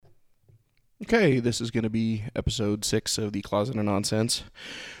Okay, this is going to be episode 6 of the Closet of Nonsense.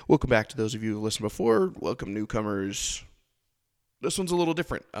 Welcome back to those of you who've listened before. Welcome, newcomers. This one's a little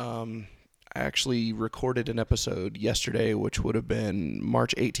different. I actually recorded an episode yesterday, which would have been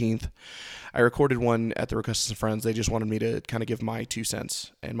March 18th. I recorded one at the request of some friends. They just wanted me to kind of give my 2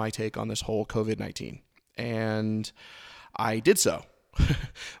 cents and my take on this whole COVID-19. And I did so.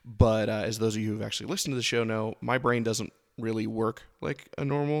 But as those of you who've actually listened to the show know, my brain doesn't really work like a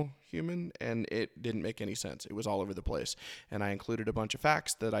normal human, and it didn't make any sense. It was all over the place, and I included a bunch of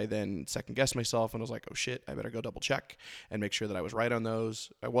facts that I then second guessed myself and was like, oh shit, I better go double check and make sure that I was right on those.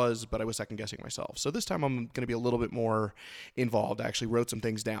 But I was second guessing myself. So this time I'm going to be a little bit more involved. I actually wrote some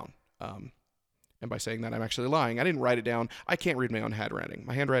things down. And by saying that, I'm actually lying. I didn't write it down. I can't read my own handwriting.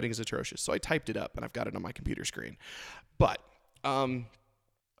 My handwriting is atrocious. So I typed it up and I've got it on my computer screen. But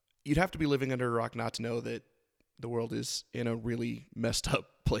you'd have to be living under a rock not to know that the world is in a really messed up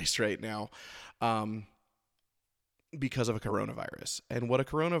place right now because of a coronavirus. And what a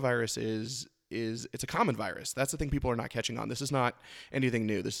coronavirus is it's a common virus. That's the thing people are not catching on. This is not anything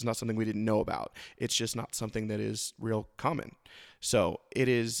new. This is not something we didn't know about. It's just not something that is real common. So it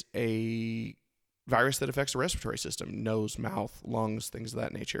is a virus that affects the respiratory system, nose, mouth, lungs, things of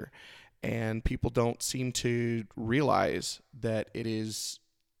that nature. And people don't seem to realize that it is.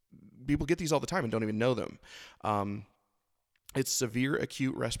 People get these all the time and don't even know them. It's severe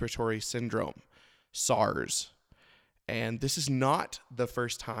acute respiratory syndrome, SARS. And this is not the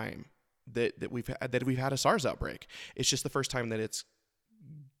first time that we've had a SARS outbreak. It's just the first time that it's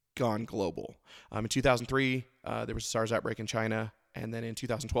gone global. In 2003, there was a SARS outbreak in China, and then in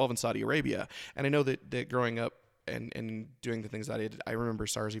 2012 in Saudi Arabia. And I know that growing up and doing the things that I did, I remember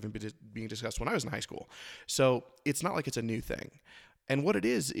SARS even being discussed when I was in high school. So it's not like it's a new thing. And what it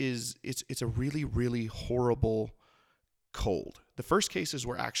is it's a really, really horrible cold. The first cases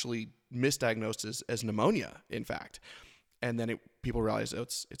were actually misdiagnosed as pneumonia, in fact. And then people realized,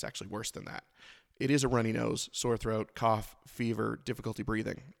 it's actually worse than that. It is a runny nose, sore throat, cough, fever, difficulty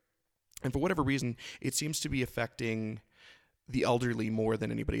breathing. And for whatever reason, it seems to be affecting the elderly more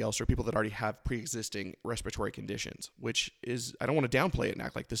than anybody else, or people that already have pre-existing respiratory conditions, which is, I don't want to downplay it and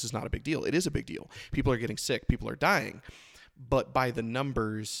act like this is not a big deal. It is a big deal. People are getting sick. People are dying. But by the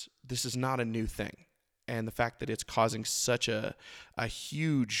numbers, this is not a new thing. And the fact that it's causing such a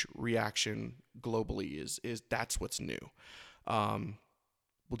huge reaction globally is that's what's new.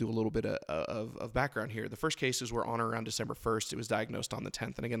 We'll do a little bit of background here. The first cases were on or around December 1st. It was diagnosed on the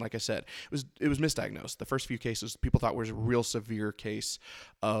 10th. And again, like I said, it was misdiagnosed. The first few cases people thought was a real severe case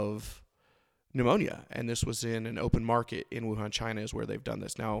of pneumonia, and this was in an open market in Wuhan, China, is where they've done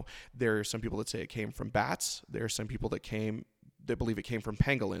this. Now, there are some people that say it came from bats. There are some people that believe it came from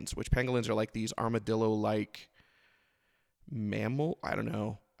pangolins, which pangolins are like these armadillo-like mammal. I don't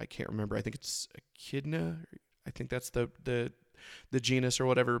know. I can't remember. I think it's echidna. I think that's the genus or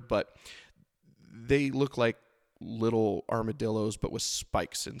whatever, but they look like little armadillos, but with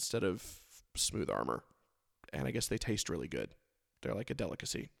spikes instead of smooth armor. And I guess they taste really good. They're like a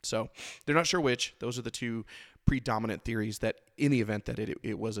delicacy. So they're not sure which. Those are the two predominant theories, that in the event that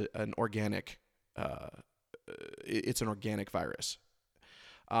it was an organic, it's an organic virus.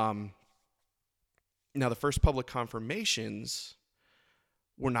 Now, the first public confirmations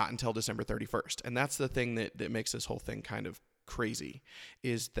were not until December 31st. And that's the thing that makes this whole thing kind of crazy,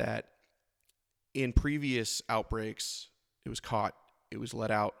 is that in previous outbreaks, it was caught, it was let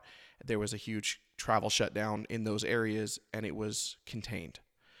out, there was a huge travel shutdown in those areas, and it was contained.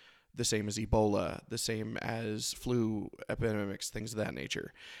 The same as Ebola, the same as flu epidemics, things of that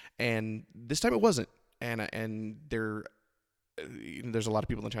nature. And this time it wasn't. And there's a lot of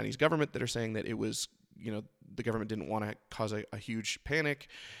people in the Chinese government that are saying that it was, the government didn't want to cause a huge panic,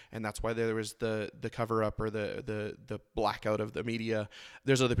 and that's why there was the cover up or the blackout of the media.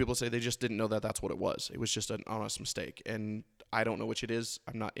 There's other people say they just didn't know that that's what it was. It was just an honest mistake. And I don't know which it is.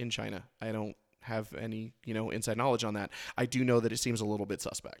 I'm not in China. I don't have any, inside knowledge on that. I do know that it seems a little bit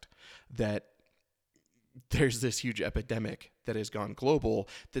suspect that there's this huge epidemic that has gone global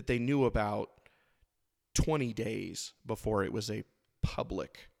that they knew about 20 days before it was a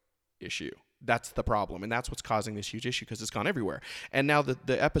public issue. That's the problem, and that's what's causing this huge issue, because it's gone everywhere. And now the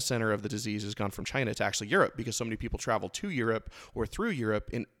epicenter of the disease has gone from China to actually Europe, because so many people travel to Europe or through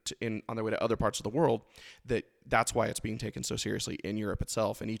Europe on their way to other parts of the world, that's why it's being taken so seriously in Europe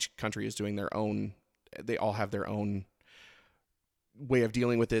itself. And each country is doing their own. They all have their own way of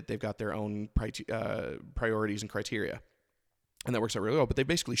dealing with it. They've got their own priorities and criteria. And that works out really well. But they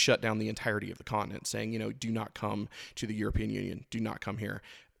basically shut down the entirety of the continent, saying, do not come to the European Union. Do not come here.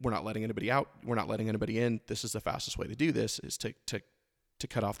 We're not letting anybody out. We're not letting anybody in. This is the fastest way to do this, is to to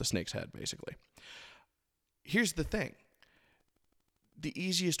cut off the snake's head, basically. Here's the thing. The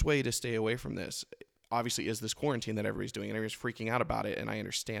easiest way to stay away from this, obviously, is this quarantine that everybody's doing, and everybody's freaking out about it, and I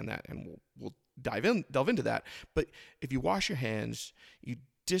understand that, and we'll delve into that. But if you wash your hands, you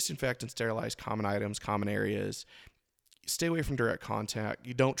disinfect and sterilize common items, common areas, stay away from direct contact,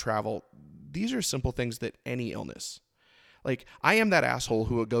 you don't travel. These are simple things that any illness. Like, I am that asshole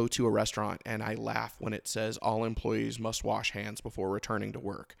who will go to a restaurant and I laugh when it says all employees must wash hands before returning to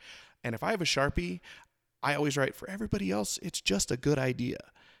work. And if I have a Sharpie, I always write, for everybody else, it's just a good idea.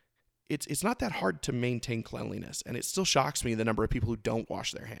 It's not that hard to maintain cleanliness. And it still shocks me the number of people who don't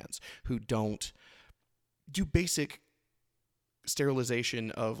wash their hands, who don't do basic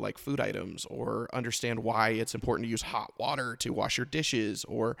sterilization of like food items, or understand why it's important to use hot water to wash your dishes,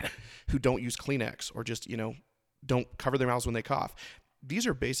 or who don't use Kleenex, or just, don't cover their mouths when they cough. These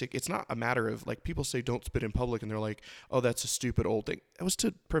are basic. It's not a matter of, like, people say don't spit in public and they're like, oh, that's a stupid old thing. It was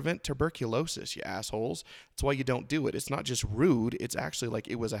to prevent tuberculosis, you assholes. That's why you don't do it. It's not just rude. It's actually like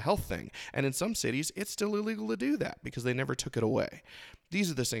it was a health thing. And in some cities, it's still illegal to do that because they never took it away. These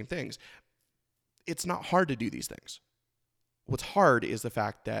are the same things. It's not hard to do these things. What's hard is the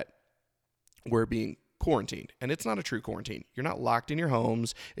fact that we're being quarantined, and it's not a true quarantine. You're not locked in your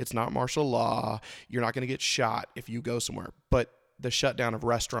homes. It's not martial law. You're not going to get shot if you go somewhere. But the shutdown of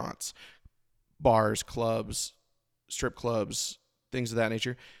restaurants, bars, clubs, strip clubs, things of that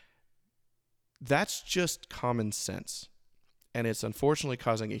nature, that's just common sense. And it's unfortunately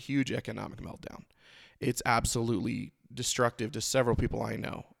causing a huge economic meltdown. It's absolutely destructive to several people I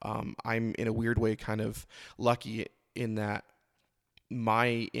know. I'm in a weird way kind of lucky in that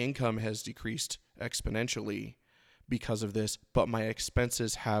my income has decreased exponentially because of this, but my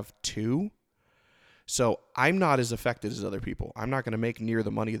expenses have too. So I'm not as affected as other people. I'm not going to make near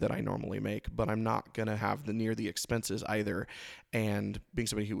the money that I normally make, but I'm not going to have near the expenses either. And being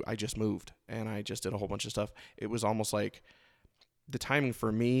somebody who I just moved and I just did a whole bunch of stuff, it was almost like the timing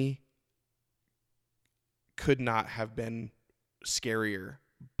for me could not have been scarier,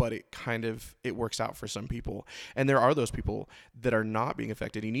 but it works out for some people. And there are those people that are not being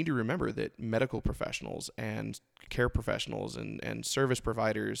affected. You need to remember that medical professionals and care professionals and service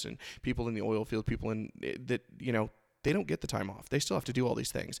providers and people in the oil field, people in that, they don't get the time off. They still have to do all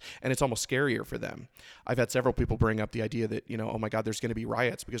these things. And it's almost scarier for them. I've had several people bring up the idea that, oh my God, there's going to be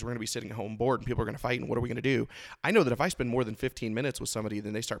riots because we're going to be sitting at home bored and people are going to fight. And what are we going to do? I know that if I spend more than 15 minutes with somebody,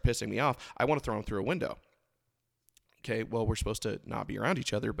 then they start pissing me off, I want to throw them through a window. Okay, well, we're supposed to not be around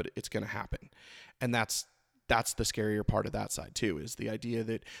each other, but it's going to happen. And that's the scarier part of that side too, is the idea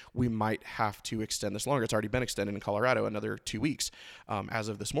that we might have to extend this longer. It's already been extended in Colorado another 2 weeks. As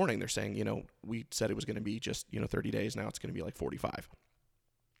of this morning, they're saying, we said it was going to be just, 30 days. Now it's going to be like 45.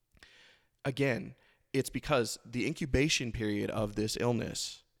 Again, it's because the incubation period of this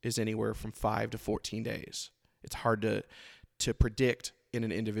illness is anywhere from 5 to 14 days. It's hard to predict in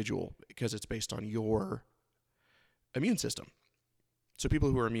an individual because it's based on your immune system. So people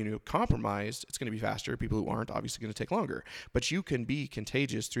who are immunocompromised, it's going to be faster. People who aren't, obviously going to take longer. But you can be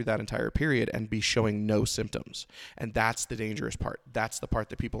contagious through that entire period and be showing no symptoms. And that's the dangerous part. That's the part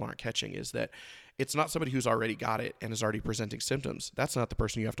that people aren't catching, is that it's not somebody who's already got it and is already presenting symptoms. That's not the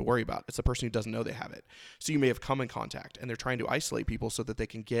person you have to worry about. It's the person who doesn't know they have it. So you may have come in contact, and they're trying to isolate people so that they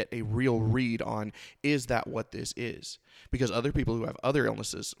can get a real read on, is that what this is? Because other people who have other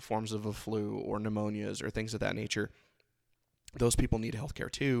illnesses, forms of a flu or pneumonias or things of that nature, those people need healthcare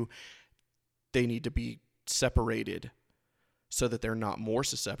too. They need to be separated so that they're not more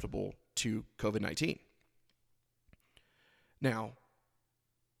susceptible to COVID-19. Now,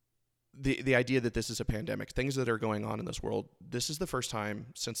 the idea that this is a pandemic, things that are going on in this world, this is the first time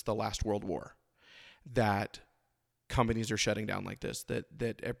since the last World War that companies are shutting down like this,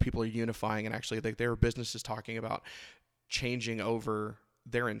 that people are unifying, and actually there are businesses talking about changing over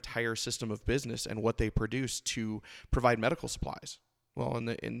their entire system of business and what they produce to provide medical supplies. Well,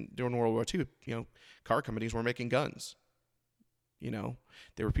 during World War II, car companies were making guns.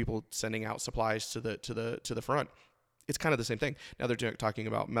 There were people sending out supplies to the front. It's kind of the same thing. Now they're talking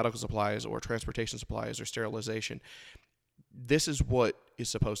about medical supplies or transportation supplies or sterilization. This is what is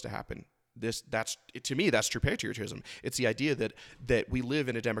supposed to happen. To me, that's true patriotism. It's the idea that we live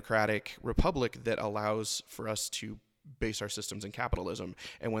in a democratic republic that allows for us to base our systems in capitalism.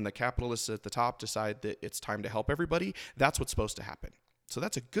 And when the capitalists at the top decide that it's time to help everybody, that's what's supposed to happen. So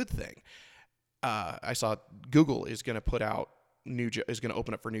that's a good thing. I saw Google is going to put out is going to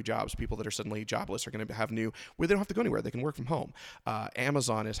open up for new jobs. People that are suddenly jobless are going to have where they don't have to go anywhere. They can work from home.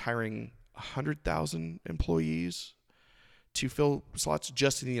 Amazon is hiring 100,000 employees to fill slots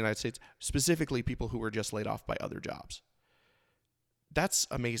just in the United States, specifically people who were just laid off by other jobs. That's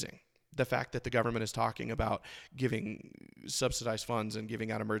amazing. The fact that the government is talking about giving subsidized funds and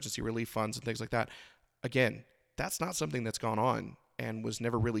giving out emergency relief funds and things like that. Again, that's not something that's gone on and was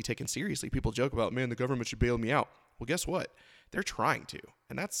never really taken seriously. People joke about, man, the government should bail me out. Well, guess what? They're trying to,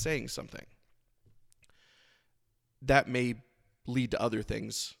 and that's saying something. That may lead to other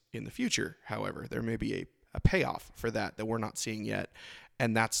things in the future, however. There may be a payoff for that we're not seeing yet,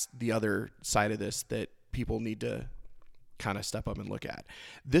 and that's the other side of this that people need to kind of step up and look at.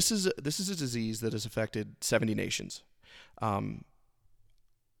 This is a disease that has affected 70 nations.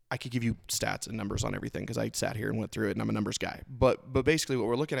 I could give you stats and numbers on everything because I sat here and went through it, and I'm a numbers guy. But basically what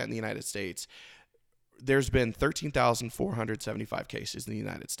we're looking at in the United States, there's been 13,475 cases in the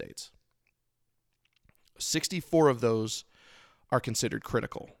United States. 64 of those are considered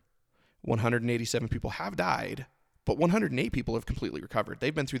critical. 187 people have died, but 108 people have completely recovered.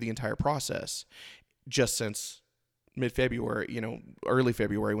 They've been through the entire process just since mid-February, early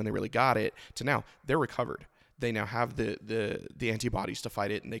February when they really got it, to now. They're recovered. They now have the antibodies to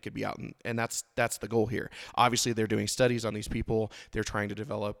fight it, and they could be out, and that's the goal here. Obviously, they're doing studies on these people. They're trying to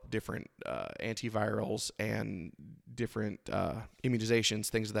develop different antivirals and different immunizations,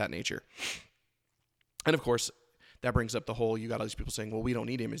 things of that nature. And of course, that brings up the whole, you got all these people saying, well, we don't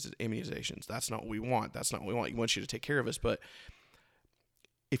need immunizations. That's not what we want. That's not what we want. We want you to take care of us. But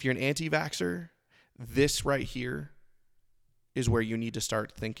if you're an anti-vaxxer, this right here is where you need to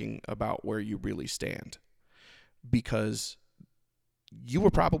start thinking about where you really stand. Because you were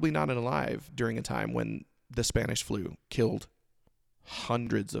probably not alive during a time when the Spanish flu killed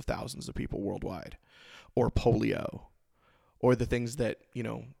hundreds of thousands of people worldwide, or polio, or the things that,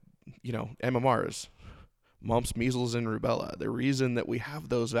 MMRs, mumps, measles, and rubella. The reason that we have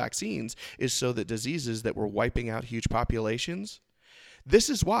those vaccines is so that diseases that were wiping out huge populations, this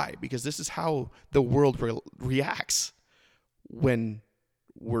is why, because this is how the world reacts when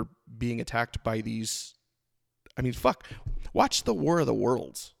we're being attacked by these. I mean, watch the War of the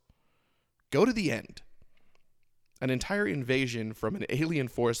Worlds. Go to the end. An entire invasion from an alien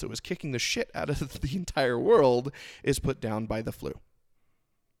force that was kicking the shit out of the entire world is put down by the flu.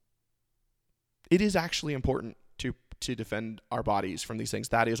 It is actually important to defend our bodies from these things.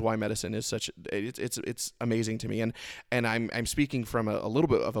 That is why medicine is it's amazing to me. And I'm speaking from a little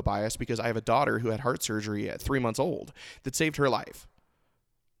bit of a bias because I have a daughter who had heart surgery at 3 months old that saved her life.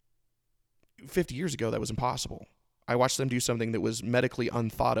 50 years ago, that was impossible. I watched them do something that was medically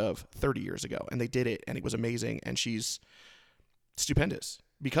unthought of 30 years ago, and they did it, and it was amazing, and she's stupendous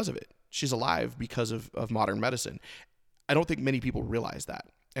because of it. She's alive because of modern medicine. I don't think many people realize that.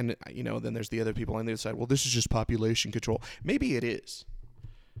 And, then there's the other people on the other side, well, this is just population control. Maybe it is.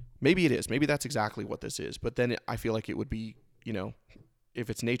 Maybe it is. Maybe that's exactly what this is. But then I feel like it would be, if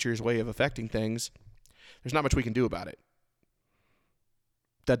it's nature's way of affecting things, there's not much we can do about it.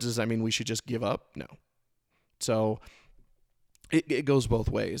 That does that mean we should just give up? No. So it goes both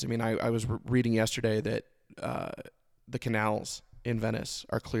ways. I mean, I was reading yesterday that the canals in Venice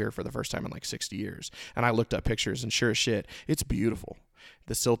are clear for the first time in like 60 years. And I looked up pictures, and sure as shit, it's beautiful.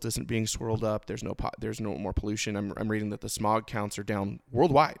 The silt isn't being swirled up. There's no more pollution. I'm reading that the smog counts are down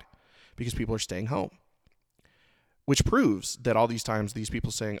worldwide because people are staying home. Which proves that all these times these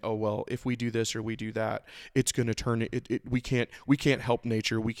people saying, oh, well, if we do this or we do that, it's going to turn it. We can't help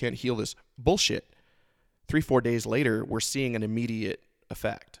nature. We can't heal this. Bullshit. 3-4 days later, we're seeing an immediate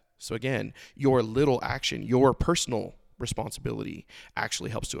effect. So again, your little action, your personal responsibility actually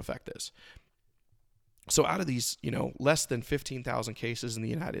helps to affect this. So out of these, less than 15,000 cases in the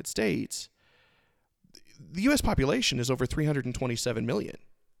United States, the U.S. population is over 327 million.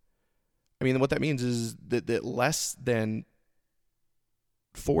 I mean, what that means is that less than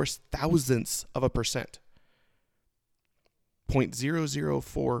 0.004%,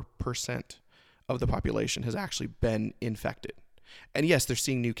 0.004% of the population has actually been infected. And yes, they're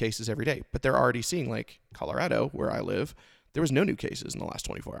seeing new cases every day, but they're already seeing, like Colorado, where I live, there was no new cases in the last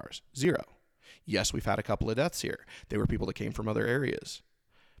 24 hours. 0. Yes, we've had a couple of deaths here. They were people that came from other areas.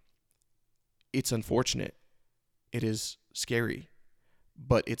 It's unfortunate. It is scary,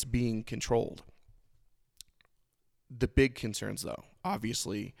 but it's being controlled. The big concerns, though,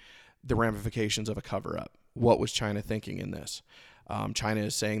 obviously, the ramifications of a cover-up. What was China thinking in this? China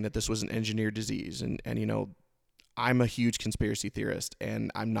is saying that this was an engineered disease, and I'm a huge conspiracy theorist,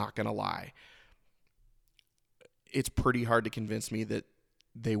 and I'm not going to lie. It's pretty hard to convince me that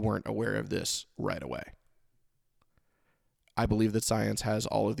they weren't aware of this right away. I believe that science has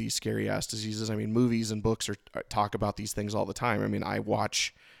all of these scary-ass diseases. I mean, movies and books talk about these things all the time. I mean, I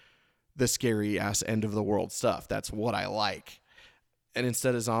watch the scary-ass end-of-the-world stuff. That's what I like. And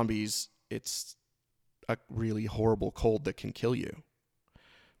instead of zombies, it's a really horrible cold that can kill you.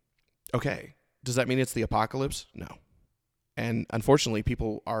 Okay. Does that mean it's the apocalypse? No. And unfortunately,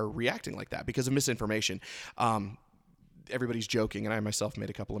 people are reacting like that because of misinformation. Everybody's joking, and I myself made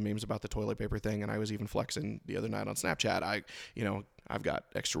a couple of memes about the toilet paper thing, and I was even flexing the other night on Snapchat. I've got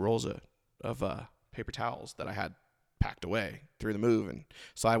extra rolls of paper towels that I had packed away through the move, and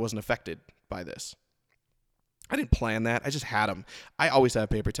so I wasn't affected by this. I didn't plan that. I just had them. I always have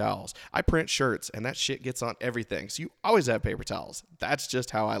paper towels. I print shirts, and that shit gets on everything. So you always have paper towels. That's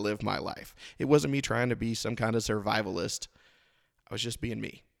just how I live my life. It wasn't me trying to be some kind of survivalist. I was just being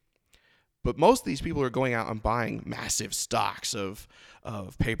me. But most of these people are going out and buying massive stocks of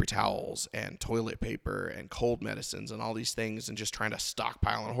paper towels and toilet paper and cold medicines and all these things and just trying to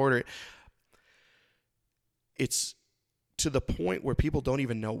stockpile and hoard it. It's to the point where people don't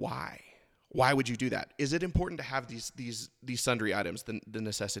even know why. Why would you do that? Is it important to have these sundry items, the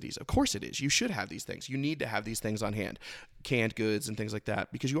necessities? Of course it is. You should have these things. You need to have these things on hand, canned goods and things like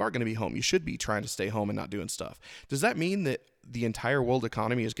that, because you are going to be home. You should be trying to stay home and not doing stuff. Does that mean that the entire world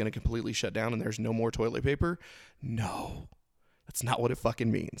economy is going to completely shut down and there's no more toilet paper? No, that's not what it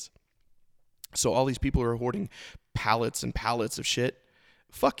fucking means. So all these people are hoarding pallets and pallets of shit.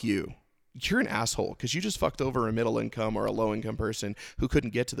 Fuck you. You're an asshole because you just fucked over a middle income or a low income person who couldn't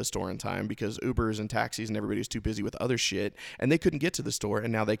get to the store in time because Ubers and taxis and everybody's too busy with other shit and they couldn't get to the store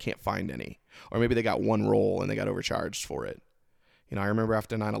and now they can't find any. Or maybe they got one roll and they got overcharged for it. You know, I remember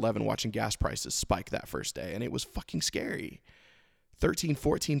after 9/11 watching gas prices spike that first day and it was fucking scary. $13,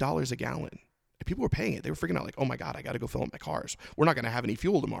 $14 a gallon. And people were paying it. They were freaking out like, oh my God, I got to go fill up my cars. We're not going to have any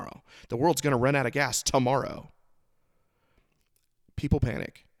fuel tomorrow. The world's going to run out of gas tomorrow. People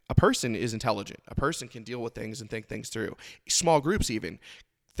panic. A person is intelligent. A person can deal with things and think things through. Small groups even.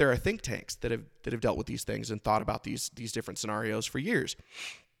 There are think tanks that have dealt with these things and thought about these different scenarios for years.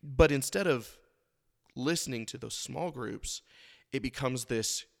 But instead of listening to those small groups, it becomes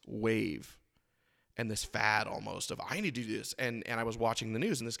this wave and this fad almost of I need to do this. And I was watching the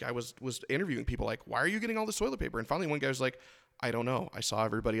news and this guy was interviewing people like, why are you getting all this toilet paper? And finally one guy was like, I don't know. I saw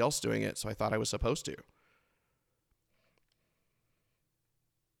everybody else doing it, so I thought I was supposed to.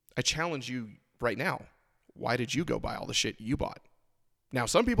 I challenge you right now. Why did you go buy all the shit you bought? Now,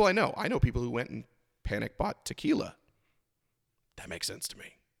 some people I know people who went and panic bought tequila. That makes sense to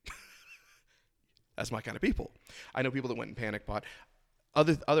me. That's my kind of people. I know people that went and panic bought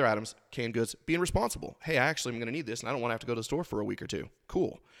other items, canned goods, being responsible. Hey, I actually am going to need this and I don't want to have to go to the store for a week or two.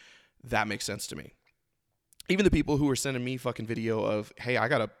 Cool. That makes sense to me. Even the people who were sending me fucking video of, hey, I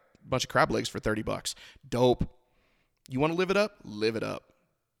got a bunch of crab legs for $30. Dope. You want to live it up? Live it up.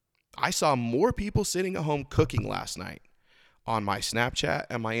 I saw more people sitting at home cooking last night on my Snapchat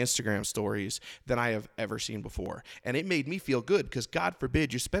and my Instagram stories than I have ever seen before. And it made me feel good because God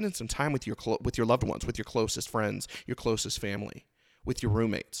forbid you're spending some time with your loved ones, with your closest friends, your closest family, with your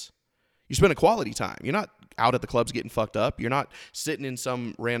roommates. You spend a quality time. You're not out at the clubs getting fucked up. You're not sitting in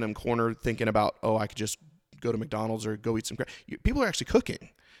some random corner thinking about, oh, I could just go to McDonald's or go eat some crap. People are actually cooking.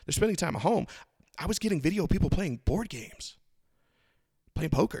 They're spending time at home. I was getting video of people playing board games,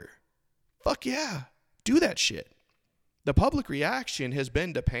 playing poker. Fuck yeah. Do that shit. The public reaction has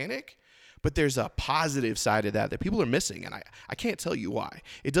been to panic, but there's a positive side of that people are missing, and I can't tell you why.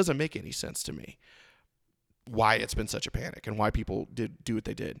 It doesn't make any sense to me why it's been such a panic and why people did do what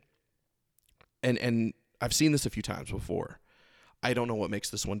they did. And I've seen this a few times before. I don't know what makes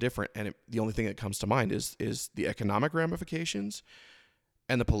this one different, and the only thing that comes to mind is the economic ramifications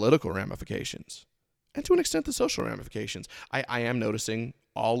and the political ramifications, and to an extent the social ramifications. I am noticing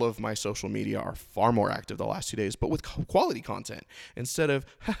all of my social media are far more active the last 2 days, but with quality content. Instead of,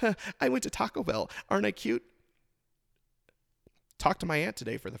 I went to Taco Bell, aren't I cute? Talked to my aunt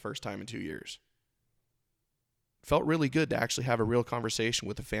today for the first time in 2 years. Felt really good to actually have a real conversation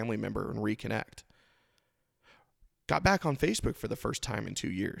with a family member and reconnect. Got back on Facebook for the first time in 2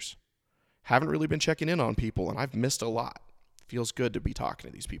 years. Haven't really been checking in on people, and I've missed a lot. Feels good to be talking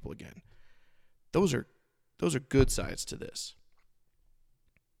to these people again. Those are good sides to this.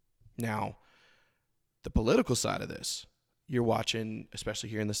 Now, the political side of this, you're watching, especially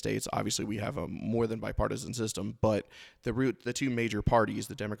here in the States, obviously we have a more than bipartisan system, but the two major parties,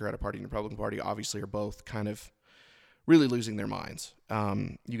 the Democratic Party and the Republican Party, obviously are both kind of really losing their minds.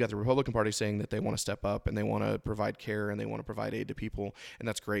 You got the Republican Party saying that they want to step up and they want to provide care and they want to provide aid to people, and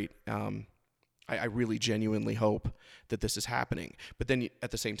that's great. I really genuinely hope that this is happening. But then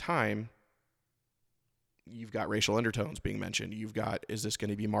at the same time, you've got racial undertones being mentioned. You've got, is this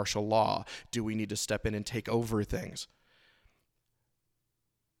going to be martial law? Do we need to step in and take over things?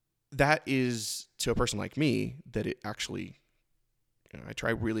 That is, to a person like me, that it actually, I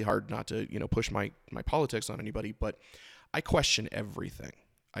try really hard not to, push my politics on anybody, but I question everything.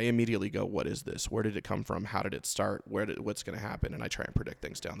 I immediately go, what is this? Where did it come from? How did it start? What's going to happen? And I try and predict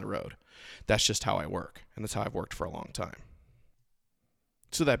things down the road. That's just how I work. And that's how I've worked for a long time.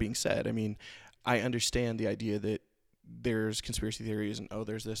 So that being said, I mean, I understand the idea that there's conspiracy theories and, oh,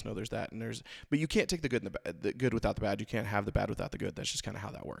 there's this, no, there's that, and but you can't take the good and the good without the bad. You can't have the bad without the good. That's just kind of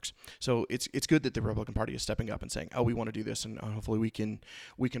how that works. So it's good that the Republican Party is stepping up and saying, oh, we want to do this, and hopefully we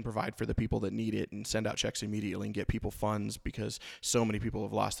can provide for the people that need it and send out checks immediately and get people funds, because so many people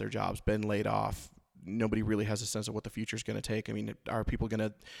have lost their jobs, been laid off. Nobody really has a sense of what the future is going to take. I mean, are we going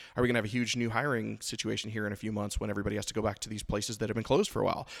to have a huge new hiring situation here in a few months when everybody has to go back to these places that have been closed for a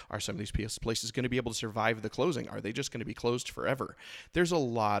while? Are some of these places going to be able to survive the closing? Are they just going to be closed forever? There's a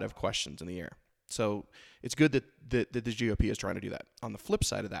lot of questions in the air. So it's good that the GOP is trying to do that. On the flip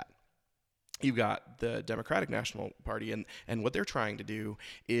side of that, you've got the Democratic National Party, and what they're trying to do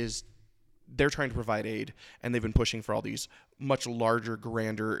is they're trying to provide aid, and they've been pushing for all these much larger,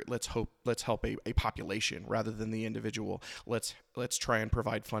 grander, let's help a population rather than the individual. Let's try and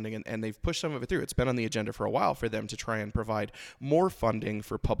provide funding, and they've pushed some of it through. It's been on the agenda for a while for them to try and provide more funding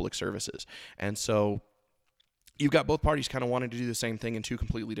for public services. And so you've got both parties kind of wanting to do the same thing in two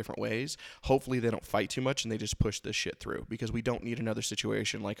completely different ways. Hopefully they don't fight too much and they just push this shit through, because we don't need another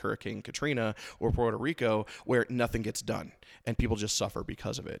situation like Hurricane Katrina or Puerto Rico where nothing gets done and people just suffer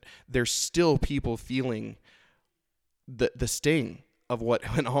because of it. There's still people feeling the sting of what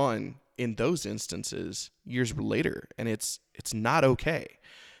went on in those instances years later, and it's not okay.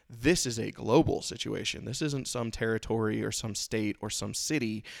 This is a global situation. This isn't some territory or some state or some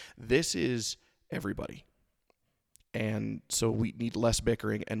city. This is everybody. And so we need less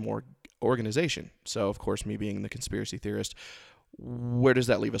bickering and more organization. So, of course, me being the conspiracy theorist, where does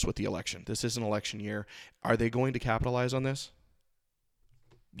that leave us with the election? This is an election year. Are they going to capitalize on this?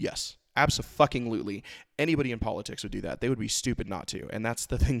 Yes, abso-fucking-lutely. Anybody in politics would do that. They would be stupid not to. And that's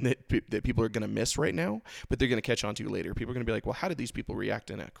the thing that people are going to miss right now, but they're going to catch on to later. People are going to be like, well, how did these people react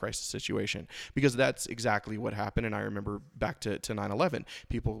in a crisis situation? Because that's exactly what happened. And I remember back to 9/11,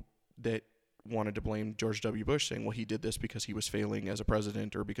 people that wanted to blame George W. Bush, saying, well, he did this because he was failing as a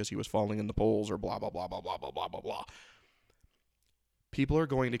president, or because he was falling in the polls, or blah, blah, blah, blah, blah, blah, blah, blah, blah. People are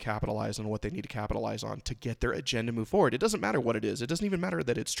going to capitalize on what they need to capitalize on to get their agenda move forward. It doesn't matter what it is. It doesn't even matter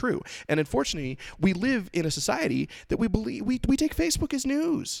that it's true. And unfortunately, we live in a society that we believe we take Facebook as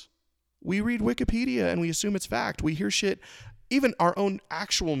news. We read Wikipedia and we assume it's fact. We hear shit. Even our own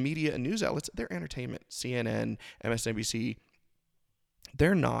actual media and news outlets, they're entertainment. CNN, MSNBC,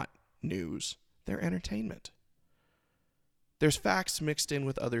 they're not news. They're entertainment. There's facts mixed in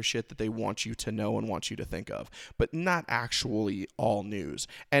with other shit that they want you to know and want you to think of, but not actually all news.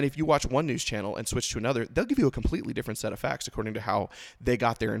 And if you watch one news channel and switch to another, they'll give you a completely different set of facts according to how they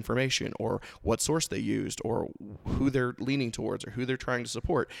got their information, or what source they used, or who they're leaning towards, or who they're trying to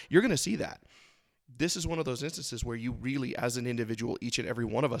support. You're going to see that. This is one of those instances where you really, as an individual, each and every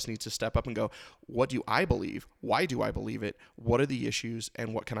one of us needs to step up and go, what do I believe? Why do I believe it? What are the issues?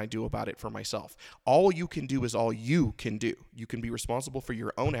 And what can I do about it for myself? All you can do is all you can do. You can be responsible for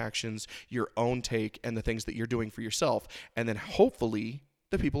your own actions, your own take, and the things that you're doing for yourself. And then hopefully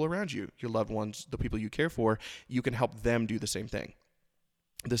the people around you, your loved ones, the people you care for, you can help them do the same thing.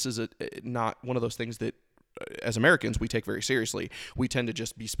 This is not one of those things that, as Americans, we take very seriously. We tend to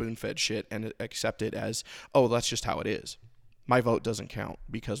just be spoon-fed shit and accept it as, oh, that's just how it is. My vote doesn't count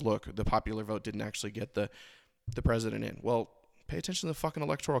because, look, the popular vote didn't actually get the president in. Well, pay attention to the fucking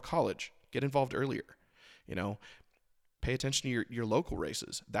electoral college. Get involved earlier. Pay attention to your local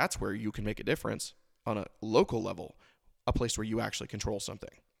races. That's where you can make a difference on a local level, a place where you actually control something.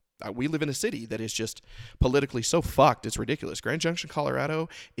 We live in a city that is just politically so fucked, it's ridiculous. Grand Junction, Colorado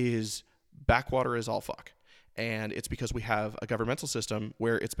is backwater as all fuck. And it's because we have a governmental system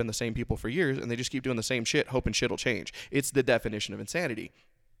where it's been the same people for years, and they just keep doing the same shit, hoping shit will change. It's the definition of insanity.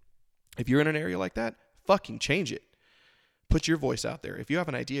 If you're in an area like that, fucking change it. Put your voice out there. If you have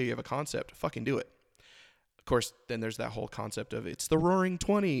an idea, you have a concept, fucking do it. Of course, then there's that whole concept of it's the roaring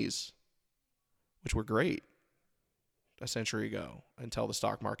 20s, which were great a century ago until the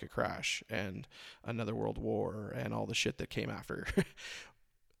stock market crash and another world war and all the shit that came after.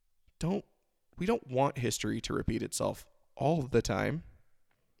 We don't want history to repeat itself all the time.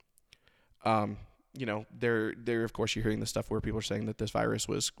 There of course you're hearing the stuff where people are saying that this virus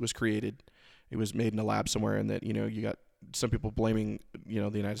was created. It was made in a lab somewhere, and that, you got some people blaming, the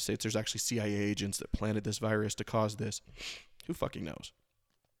United States. There's actually CIA agents that planted this virus to cause this. Who fucking knows?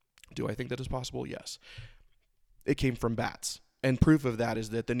 Do I think that is possible? Yes. It came from bats. And proof of that is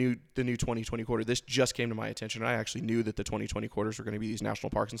that the new 2020 quarter, this just came to my attention. I actually knew that the 2020 quarters were going to be these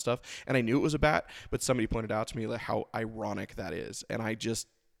national parks and stuff, and I knew it was a bat, but somebody pointed out to me like how ironic that is. And I just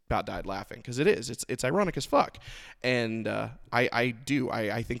about died laughing, because it is. It's ironic as fuck. And I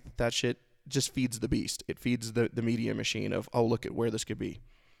think that shit just feeds the beast. It feeds the media machine of, oh, look at where this could be.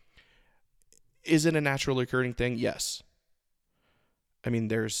 Is it a naturally occurring thing? Yes. I mean,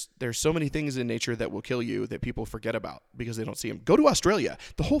 there's so many things in nature that will kill you that people forget about because they don't see them. Go to Australia.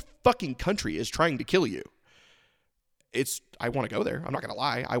 The whole fucking country is trying to kill you. I want to go there. I'm not going to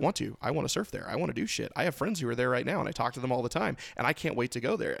lie. I want to surf there. I want to do shit. I have friends who are there right now, and I talk to them all the time, and I can't wait to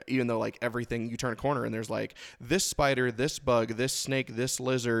go there, even though, like, everything, you turn a corner and there's like this spider, this bug, this snake, this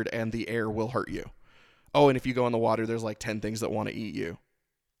lizard, and the air will hurt you. Oh, and if you go in the water, there's like 10 things that want to eat you.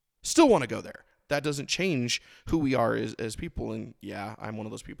 Still want to go there. That doesn't change who we are as people. And yeah, I'm one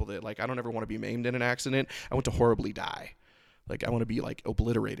of those people that, like, I don't ever want to be maimed in an accident. I want to horribly die. Like, I want to be, like,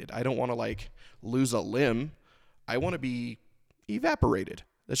 obliterated. I don't want to, like, lose a limb. I want to be evaporated.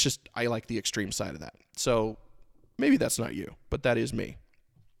 That's just, I like the extreme side of that. So maybe that's not you, but that is me.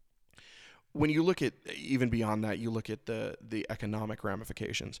 When you look at, even beyond that, you look at the economic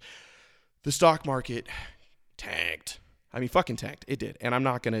ramifications. The stock market tanked. I mean, fucking tanked. It did. And I'm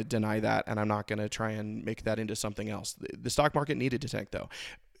not going to deny that, and I'm not going to try and make that into something else. The stock market needed to tank, though.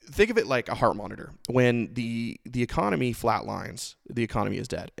 Think of it like a heart monitor. When the economy flatlines, the economy is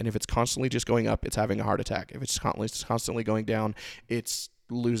dead. And if it's constantly just going up, it's having a heart attack. If it's constantly going down, it's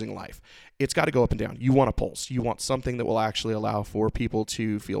losing life. It's got to go up and down. You want a pulse. You want something that will actually allow for people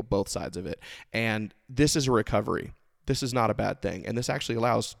to feel both sides of it. And this is a recovery. This is not a bad thing. And this actually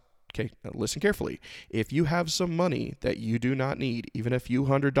allows... Okay, now listen carefully. If you have some money that you do not need, even a few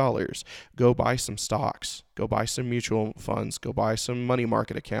 $100s, go buy some stocks, go buy some mutual funds, go buy some money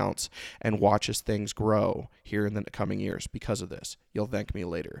market accounts, and watch as things grow here in the coming years because of this. You'll thank me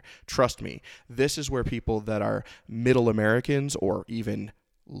later. Trust me, this is where people that are middle Americans or even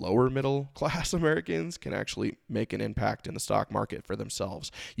lower middle class Americans can actually make an impact in the stock market for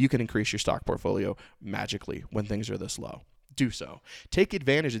themselves. You can increase your stock portfolio magically when things are this low. Do so. Take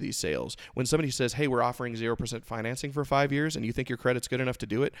advantage of these sales. When somebody says, hey, we're offering 0% financing for 5 years and you think your credit's good enough to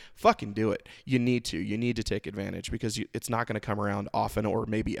do it, fucking do it. You need to. You need to take advantage because it's not going to come around often or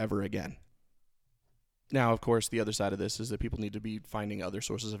maybe ever again. Now, of course, the other side of this is that people need to be finding other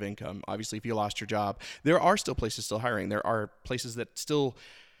sources of income. Obviously, if you lost your job, there are still places still hiring. There are places that still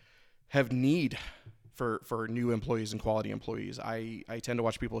have need for new employees and quality employees. I tend to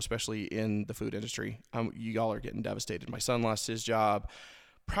watch people, especially in the food industry. Y'all are getting devastated. My son lost his job.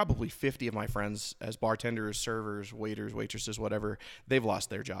 Probably 50 of my friends as bartenders, servers, waiters, waitresses, whatever, they've lost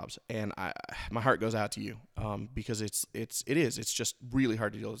their jobs. And my heart goes out to you because it is. It's just really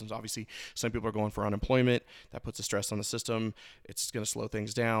hard to deal with. Obviously, some people are going for unemployment. That puts a stress on the system. It's going to slow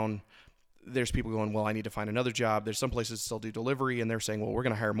things down. There's people going, well, I need to find another job. There's some places that still do delivery, and they're saying, well, we're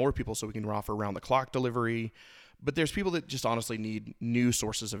going to hire more people so we can offer around-the-clock delivery. But there's people that just honestly need new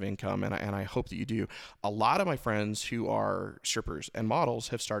sources of income, and I hope that you do. A lot of my friends who are strippers and models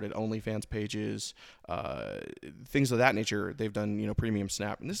have started OnlyFans pages, things of that nature. They've done, Premium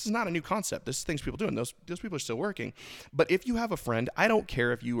Snap. And this is not a new concept. This is things people do, and those people are still working. But if you have a friend, I don't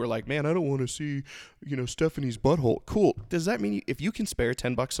care if you were like, man, I don't want to see, Stephanie's butthole. Cool. Does that mean if you can spare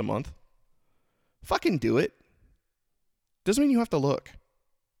 $10 a month, fucking do it. Doesn't mean you have to look.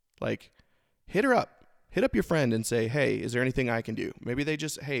 Like, hit her up. Hit up your friend and say, hey, is there anything I can do? Maybe they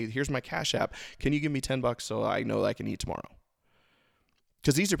just, hey, here's my Cash App. Can you give me $10 so I know that I can eat tomorrow?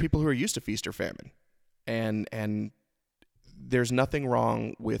 Because these are people who are used to feast or famine. And there's nothing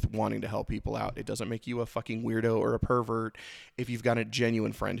wrong with wanting to help people out. It doesn't make you a fucking weirdo or a pervert. If you've got a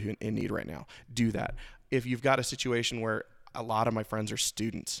genuine friend who's in need right now, do that. If you've got a situation where a lot of my friends are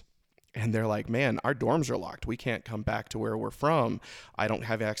students, and they're like, man, our dorms are locked. We can't come back to where we're from. I don't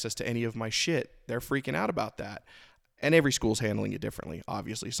have access to any of my shit. They're freaking out about that. And every school's handling it differently.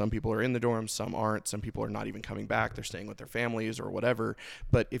 Obviously, some people are in the dorms, some aren't. Some people are not even coming back. They're staying with their families or whatever.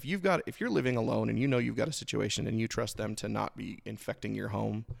 But if you're living alone and you've got a situation and you trust them to not be infecting your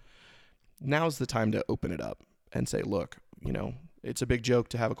home, now's the time to open it up and say, look, it's a big joke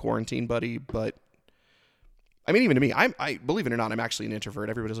to have a quarantine buddy, but I mean, even to me, I believe it or not, I'm actually an introvert.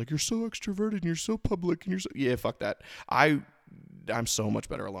 Everybody's like, you're so extroverted and you're so public and you're so, yeah, fuck that. I'm so much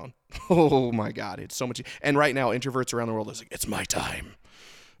better alone. Oh my God. It's so much. And right now, introverts around the world is like, it's my time.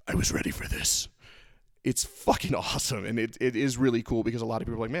 I was ready for this. It's fucking awesome. And it is really cool because a lot of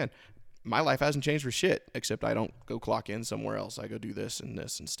people are like, man, my life hasn't changed for shit, except I don't go clock in somewhere else. I go do this and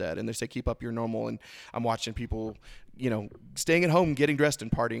this instead. And they say, keep up your normal. And I'm watching people, staying at home, getting dressed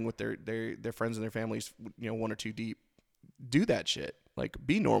and partying with their friends and their families, one or two deep. Do that shit. Like,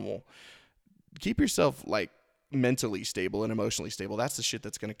 be normal. Keep yourself, like, mentally stable and emotionally stable. That's the shit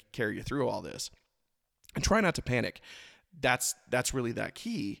that's going to carry you through all this. And try not to panic. That's really that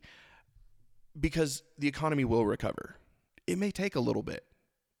key, because the economy will recover. It may take a little bit.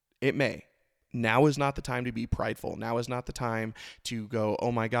 It may. Now is not the time to be prideful. Now is not the time to go,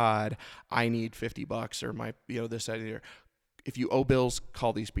 oh my God, I need $50 or my, this, that, and if you owe bills,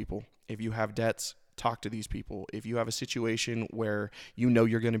 call these people. If you have debts, talk to these people. If you have a situation where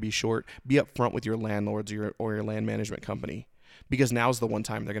you're going to be short, be upfront with your landlords or your land management company, because now's the one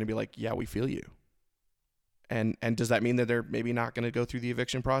time they're going to be like, yeah, we feel you. And does that mean that they're maybe not going to go through the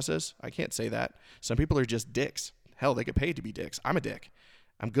eviction process? I can't say that. Some people are just dicks. Hell, they get paid to be dicks. I'm a dick.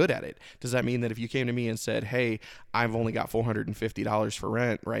 I'm good at it. Does that mean that if you came to me and said, hey, I've only got $450 for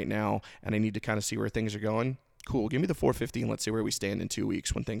rent right now and I need to kind of see where things are going? Cool. Give me the $450 and let's see where we stand in 2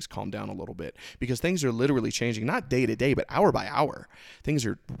 weeks when things calm down a little bit, because things are literally changing, not day to day, but hour by hour. Things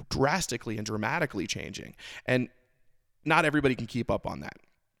are drastically and dramatically changing, and not everybody can keep up on that.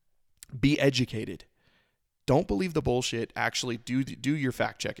 Be educated. Don't believe the bullshit. Actually do your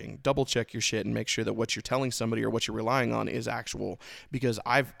fact checking, double check your shit, and make sure that what you're telling somebody or what you're relying on is actual, because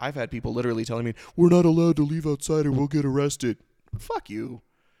I've had people literally telling me, we're not allowed to leave outside or we'll get arrested. Fuck you.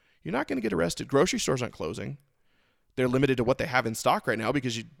 You're not going to get arrested. Grocery stores aren't closing. They're limited to what they have in stock right now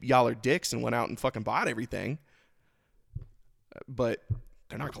because y'all are dicks and went out and fucking bought everything. But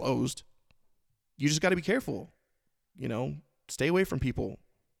they're not closed. You just got to be careful. Stay away from people.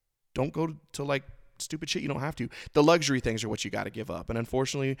 Don't go to like stupid shit you don't have to. The luxury things are what you got to give up. And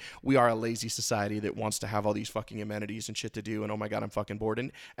unfortunately, we are a lazy society that wants to have all these fucking amenities and shit to do. And oh my God, I'm fucking bored.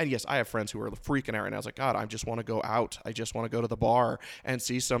 And yes, I have friends who are freaking out right now. I was like, God, I just want to go out. I just want to go to the bar and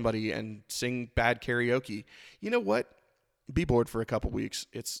see somebody and sing bad karaoke. You know what? Be bored for a couple weeks.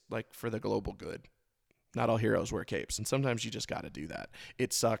 It's like for the global good. Not all heroes wear capes. And sometimes you just got to do that.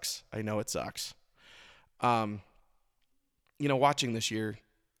 It sucks. I know it sucks. Watching this year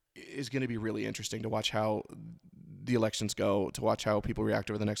is going to be really interesting, to watch how the elections go, to watch how people react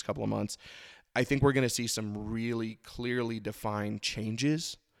over the next couple of months. I think we're going to see some really clearly defined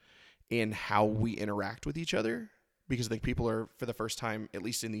changes in how we interact with each other, because I think people are, for the first time, at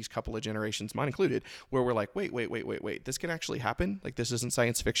least in these couple of generations, mine included, where we're like, wait, this can actually happen? Like, this isn't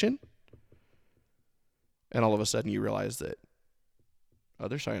science fiction? And all of a sudden you realize that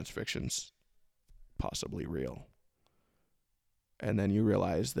other science fiction's possibly real. And then you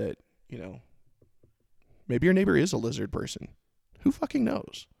realize that, maybe your neighbor is a lizard person. Who fucking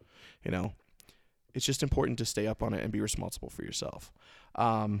knows? It's just important to stay up on it and be responsible for yourself.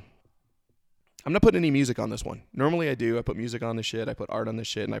 I'm not putting any music on this one. Normally I do. I put music on the shit. I put art on the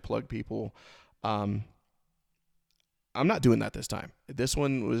shit, and I plug people. I'm not doing that this time. This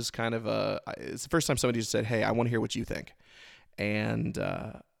one was kind of it's the first time somebody just said, hey, I want to hear what you think. And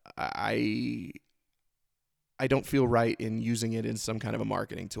I don't feel right in using it in some kind of a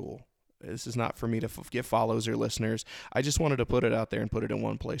marketing tool. This is not for me to get follows or listeners. I just wanted to put it out there and put it in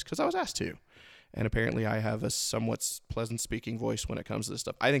one place because I was asked to. And apparently I have a somewhat pleasant speaking voice when it comes to this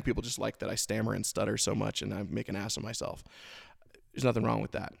stuff. I think people just like that I stammer and stutter so much and I make an ass of myself. There's nothing wrong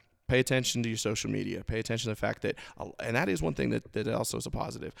with that. Pay attention to your social media. Pay attention to the fact that, and that is one thing that also is a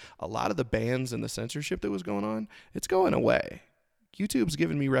positive, a lot of the bans and the censorship that was going on, it's going away. YouTube's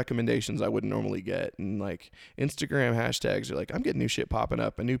giving me recommendations I wouldn't normally get. And like Instagram hashtags are like, I'm getting new shit popping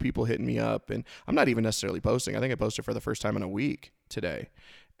up and new people hitting me up. And I'm not even necessarily posting. I think I posted for the first time in a week today.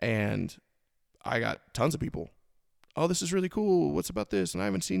 And I got tons of people. Oh, this is really cool. What's about this? And I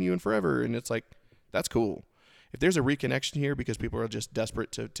haven't seen you in forever. And it's like, that's cool. If there's a reconnection here because people are just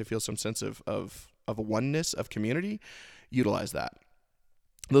desperate to feel some sense of a oneness, of community, utilize that.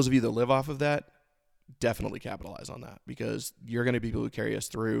 Those of you that live off of that, definitely capitalize on that, because you're going to be people who carry us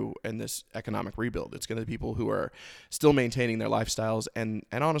through in this economic rebuild. It's going to be people who are still maintaining their lifestyles, and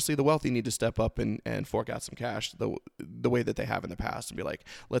honestly, the wealthy need to step up and fork out some cash the way that they have in the past and be like,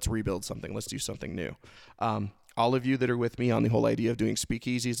 let's rebuild something. Let's do something new. All of you that are with me on the whole idea of doing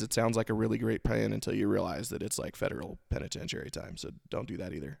speakeasies, it sounds like a really great plan until you realize that it's like federal penitentiary time. So don't do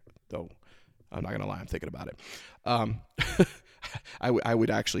that either. Though I'm not going to lie, I'm thinking about it. I would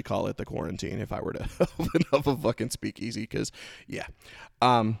actually call it the quarantine if I were to open up a fucking speakeasy, because, yeah.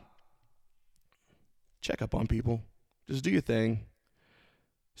 Check up on people. Just do your thing.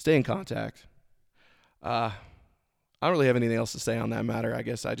 Stay in contact. I don't really have anything else to say on that matter. I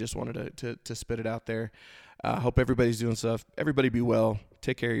guess I just wanted to spit it out there. Hope everybody's doing stuff. Everybody be well.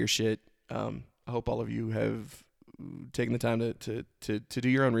 Take care of your shit. I hope all of you have taken the time to do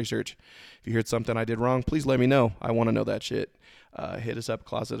your own research. If you heard something I did wrong, please let me know. I want to know that shit. Hit us up,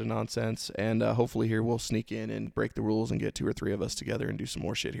 Closet of Nonsense, and hopefully here we'll sneak in and break the rules and get 2 or 3 of us together and do some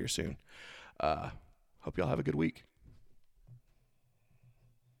more shit here soon. Hope y'all have a good week.